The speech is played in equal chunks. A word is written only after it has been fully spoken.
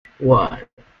What?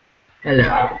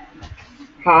 Hello.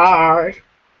 Hi.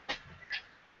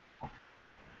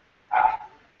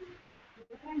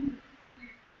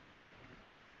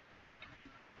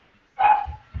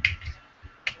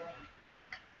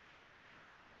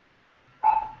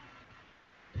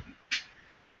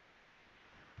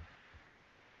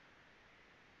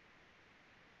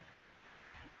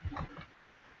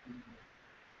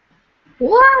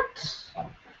 What?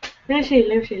 Let's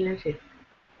see.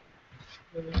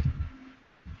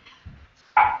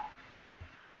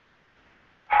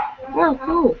 Oh,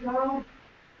 cool.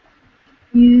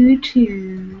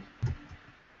 YouTube.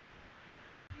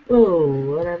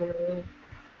 Oh, whatever.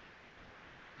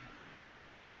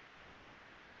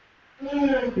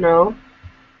 No.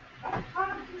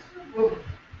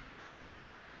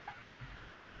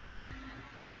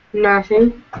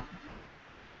 Nothing.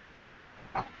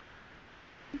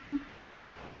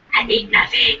 I eat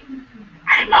nothing.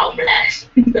 I'm homeless.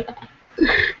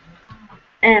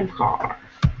 And car.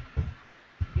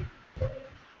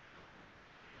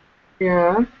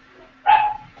 Yeah.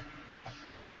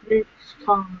 It's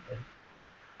car.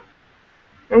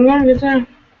 I'm gonna get that.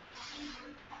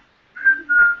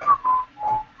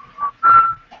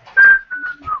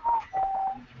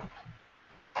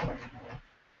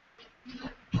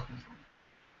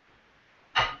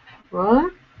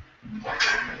 What?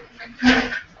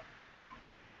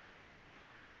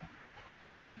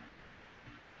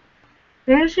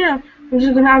 Yes, yeah. I'm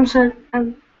just gonna answer.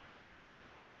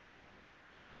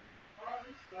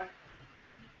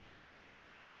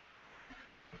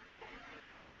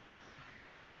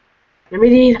 Let me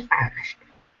do this first.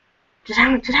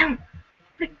 Sit down.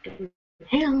 Freaking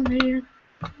hell, man.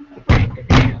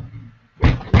 Freaking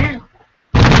hell.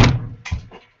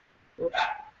 Oops.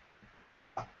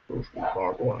 Oops,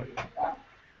 part one.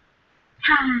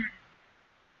 Hi.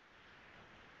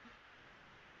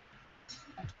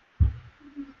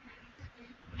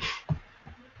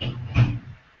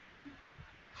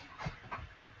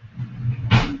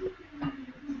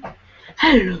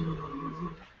 Hello.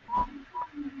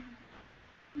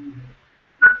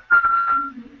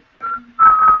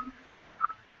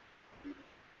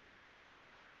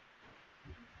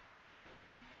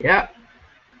 Yeah.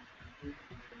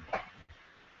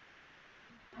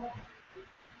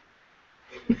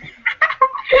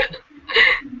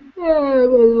 I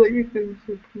was like, you can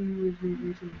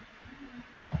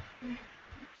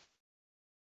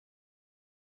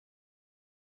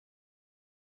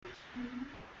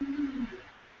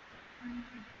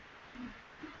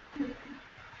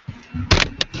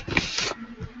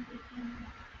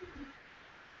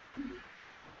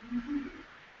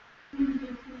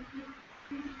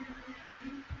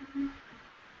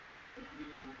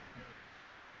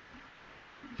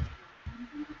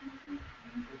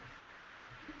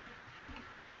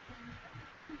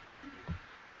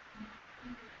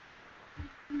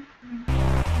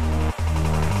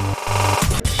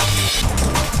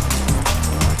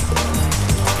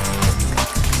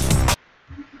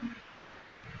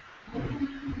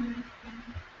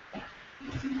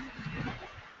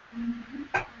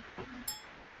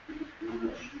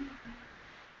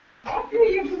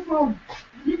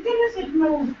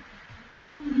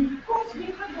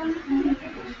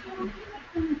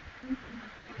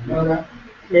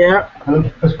Ja.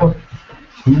 Hallo, Kasper.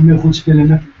 Kun je meer goed spelen,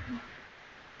 hè?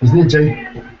 Dat is niet,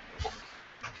 Jay.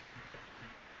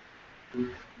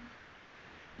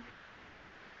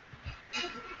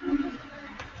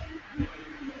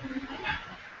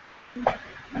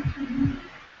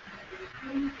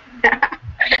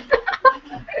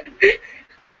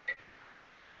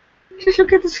 Just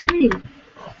look at the screen.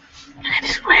 Look at the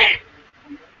screen.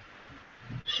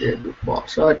 Shit,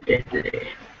 false identity.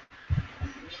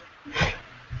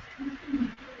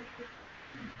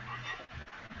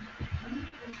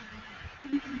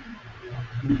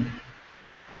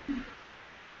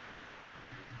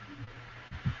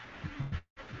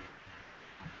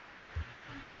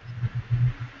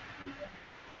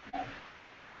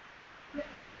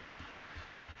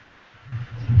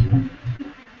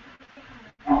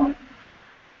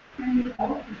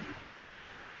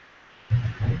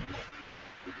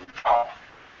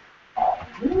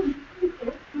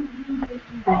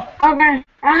 Okay.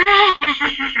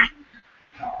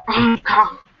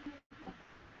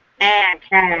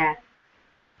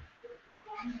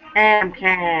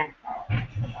 MK.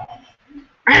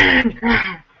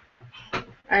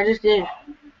 I just did.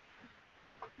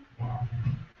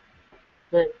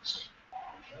 Veg,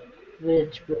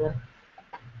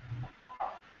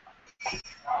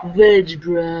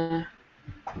 bruh.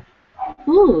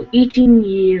 Ooh, eating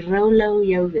Rolo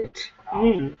yogurt.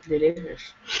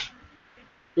 Delicious.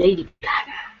 Lady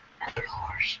Gaga.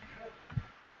 Applause.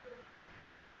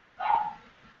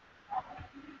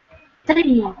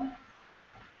 3.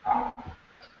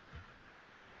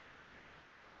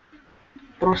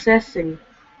 Processing.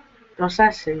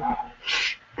 Processing.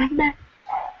 I'm back.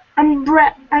 I'm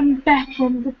back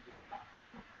from the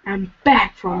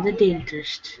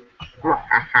dentist.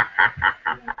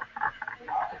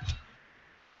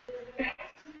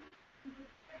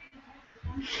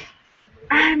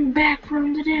 I'm back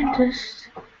from the dentist.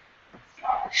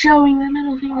 Showing the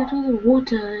middle finger to the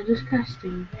water.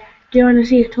 Disgusting. Do you want to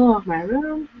see a tour of my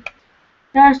room?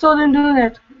 No, I still didn't do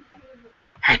that.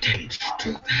 I didn't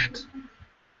do that.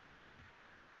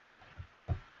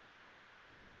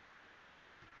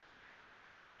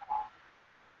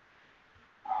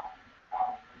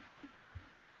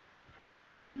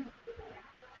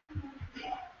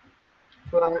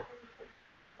 What?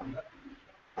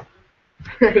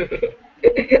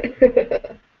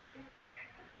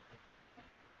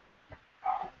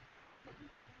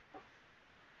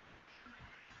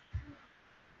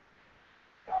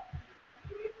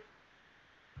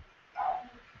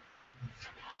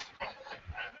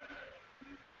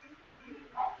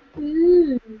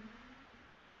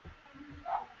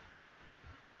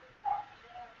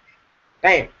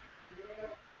 Bam.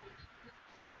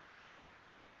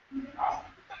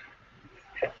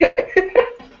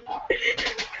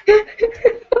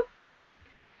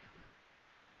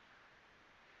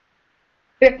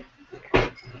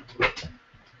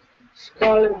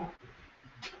 Scrolling.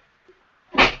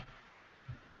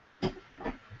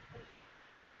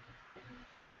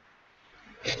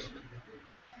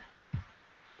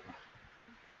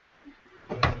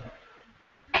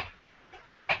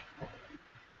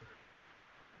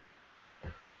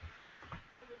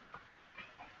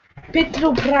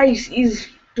 Petrol price is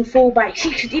to fall by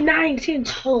 69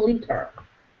 cents per liter.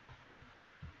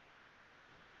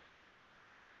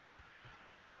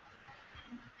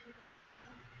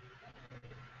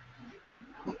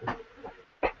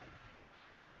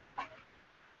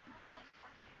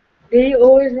 They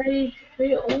always rage.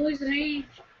 They always rage.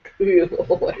 They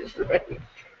always rage.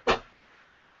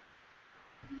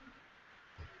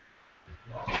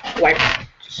 Wipe.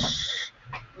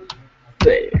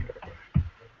 There.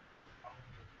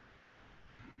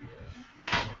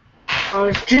 I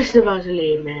was just about to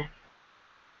leave, man.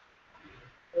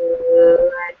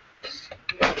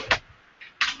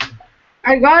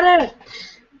 I got it.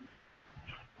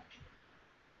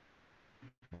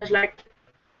 It's like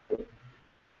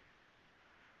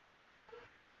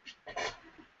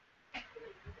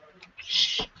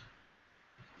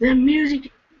the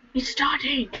music is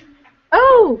starting.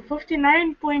 Oh,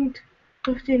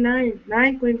 59.59,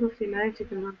 9.59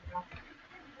 seconds.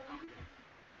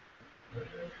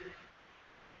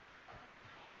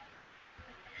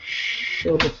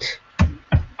 Short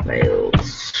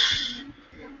fails.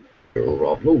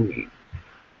 Probably.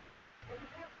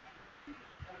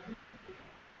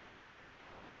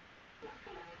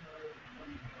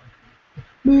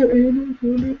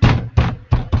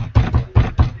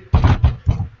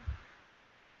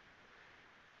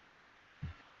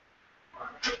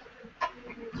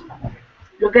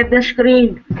 Look at the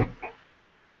screen.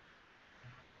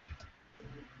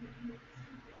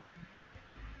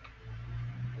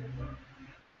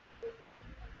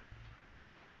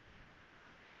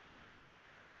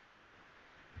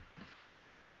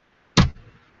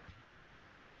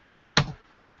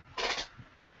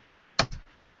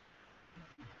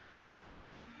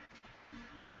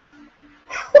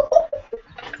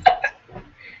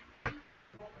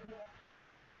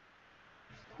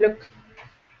 Look.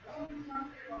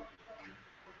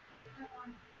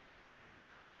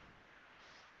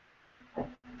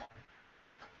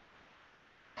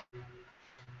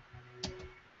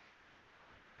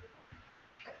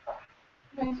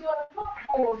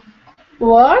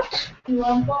 What? You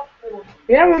want popcorn?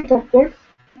 Yeah, I want popcorn.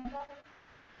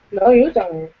 No, you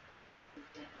tell me.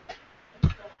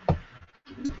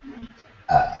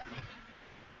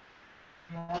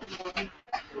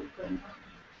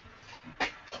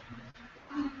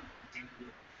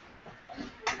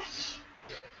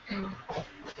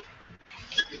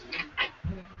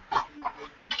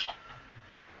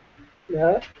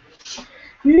 No.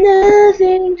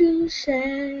 Nothing to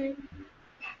say.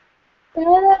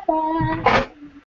 Bye bye.